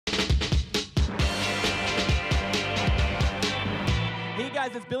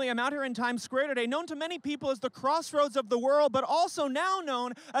guys, it's Billy. I'm out here in Times Square today, known to many people as the crossroads of the world, but also now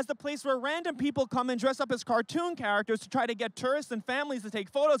known as the place where random people come and dress up as cartoon characters to try to get tourists and families to take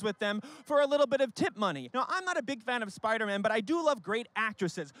photos with them for a little bit of tip money. Now, I'm not a big fan of Spiderman, but I do love great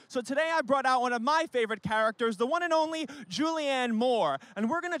actresses. So today I brought out one of my favorite characters, the one and only Julianne Moore. And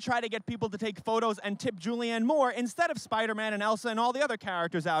we're going to try to get people to take photos and tip Julianne Moore instead of Spider-Man and Elsa and all the other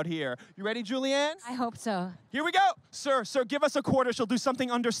characters out here. You ready, Julianne? I hope so. Here we go. Sir, give us a quarter. She'll do something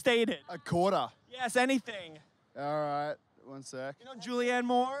understated. A quarter? Yes, anything. All right, 1 sec. You know Julianne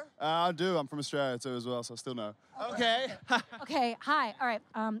Moore? I do. I'm from Australia too as well, so I still know. Okay. Okay, hi. All right,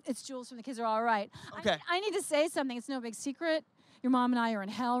 it's Jules from The Kids Are All Right. Okay. I need to say something. It's no big secret. Your mom and I are in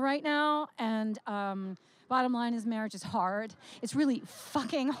hell right now, and bottom line is marriage is hard. It's really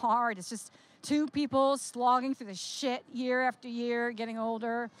fucking hard. It's just two people slogging through the shit year after year, getting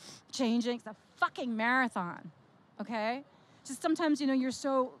older, changing. It's a fucking marathon, okay? Just sometimes, you know, you're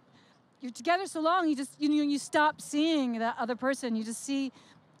together so long, you stop seeing the other person. You just see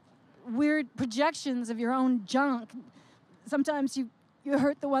weird projections of your own junk. Sometimes you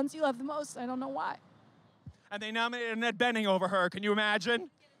hurt the ones you love the most. I don't know why. And they nominated Annette Bening over her. Can you imagine?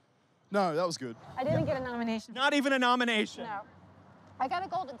 No, that was good. I didn't get a nomination. Not even a nomination. No. I got a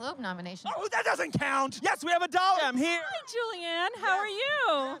Golden Globe nomination. Oh, that doesn't count. Yes, we have $1. I'm here. Hi, Julianne. How are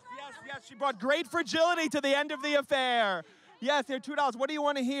you? Yes. She brought great fragility to the end of the affair. Yes, here, $2. What do you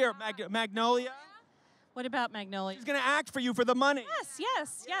want to hear? Magnolia? What about Magnolia? She's going to act for you for the money.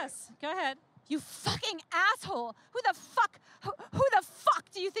 Yes. Go ahead. You fucking asshole! Who the fuck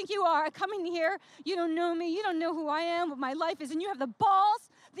do you think you are? Coming here, you don't know me, you don't know who I am, what my life is, and you have the balls,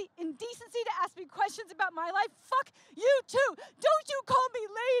 the indecency to ask me questions about my life? Fuck you too! Don't you call me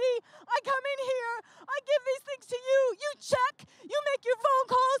lady! I come in here, I give these things to you, you check, you make your phone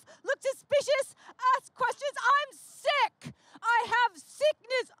calls, look suspicious, ask questions. I'm sick! I have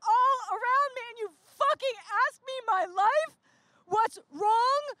sickness all around me, and you fucking ask me my life? What's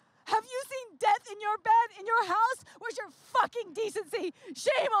wrong? Have you seen death in your bed, in your house? Where's your fucking decency?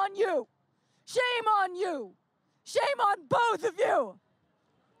 Shame on you! Shame on you! Shame on both of you!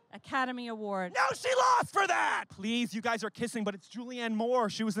 Academy Award. No, she lost for that! Please, you guys are kissing, but it's Julianne Moore.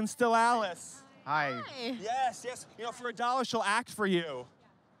 She was in Still Alice. Hi. Yes. You know, for $1, she'll act for you.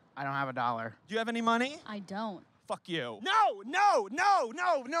 I don't have $1. Do you have any money? I don't. Fuck you. No!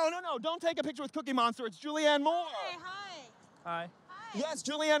 Don't take a picture with Cookie Monster. It's Julianne Moore. Hey, hi. Hi. Yes,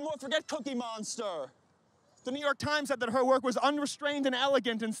 Julianne Moore, forget Cookie Monster. The New York Times said that her work was unrestrained and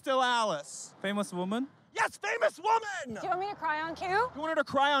elegant in Still Alice. Famous woman? Yes, famous woman! Do you want me to cry on cue? You want her to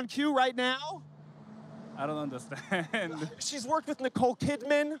cry on cue right now? I don't understand. She's worked with Nicole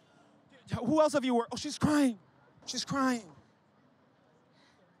Kidman. Who else have you worked? Oh, she's crying. She's crying.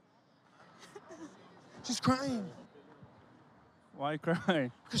 She's crying. Why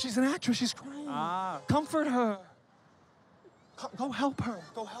cry? Because she's an actress, she's crying. Comfort her. Go help her.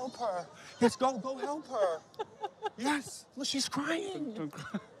 Go help her. Yes, go help her. Yes. Look, she's crying. Don't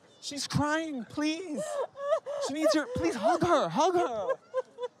cry. She's crying, please. She needs your, please hug her. Hug her.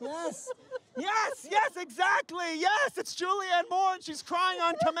 Yes, exactly. Yes, it's Julianne Moore and she's crying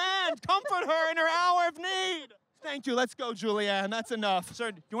on command. Comfort her in her hour of need. Thank you. Let's go, Julianne. That's enough. Sir,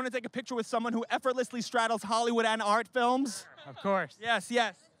 do you want to take a picture with someone who effortlessly straddles Hollywood and art films? Of course. Yes.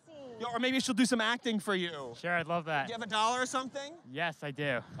 Or maybe she'll do some acting for you. Sure, I'd love that. Do you have $1 or something? Yes, I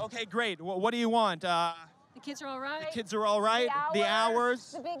do. Okay, great. What do you want? The Kids Are All Right. The Kids Are All Right. The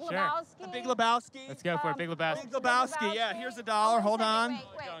Hours. The Big Sure. Lebowski. The Big Lebowski. Let's go for it. Big Lebowski. Big Lebowski. Yeah, here's $1. Hold on.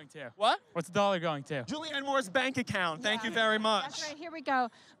 Wait. Going to? What? What's the dollar going to? Julianne Moore's bank account. Thank you very much. That's right, here we go.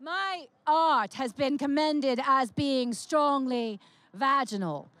 My art has been commended as being strongly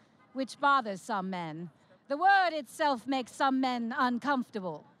vaginal, which bothers some men. The word itself makes some men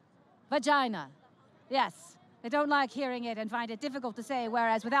uncomfortable. Vagina. Yes, they don't like hearing it and find it difficult to say,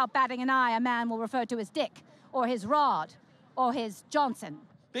 whereas without batting an eye, a man will refer to his dick, or his rod, or his Johnson.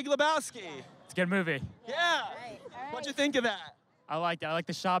 Big Lebowski. It's a good movie. Yeah. All right. What'd you think of that? I like that. I like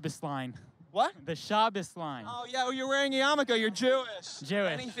the Shabbos line. What? The Shabbos line. Oh, yeah, well, you're wearing a yarmulke. You're Jewish.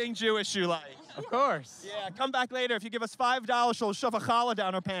 Jewish. Anything Jewish you like. Of course. Yeah, come back later. If you give us $5, she'll shove a challah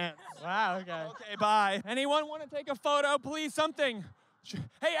down her pants. Wow, okay. Okay, bye. Anyone want to take a photo, please? Something.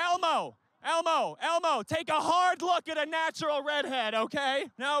 Hey, Elmo, take a hard look at a natural redhead, okay?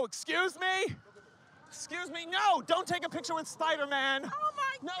 No, excuse me? No, don't take a picture with Spider-Man. Oh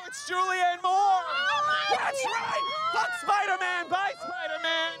my No, God. it's Julianne Moore. Oh my That's right. Fuck Spider-Man. Bye,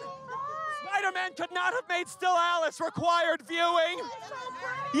 Spider-Man. Spider-Man could not have made Still Alice required viewing.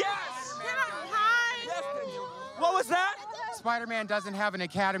 Yes. Hi. Yes. What was that? Spider-Man doesn't have an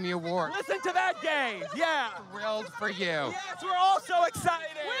Academy Award. Listen to that gay. Yeah. Thrilled for you. Yes, we're all so excited.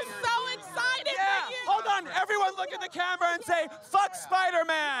 We're so excited Yeah. for you. Hold on. Everyone look at the camera and say, fuck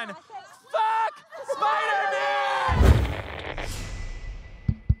Spider-Man. Fuck Spider-Man.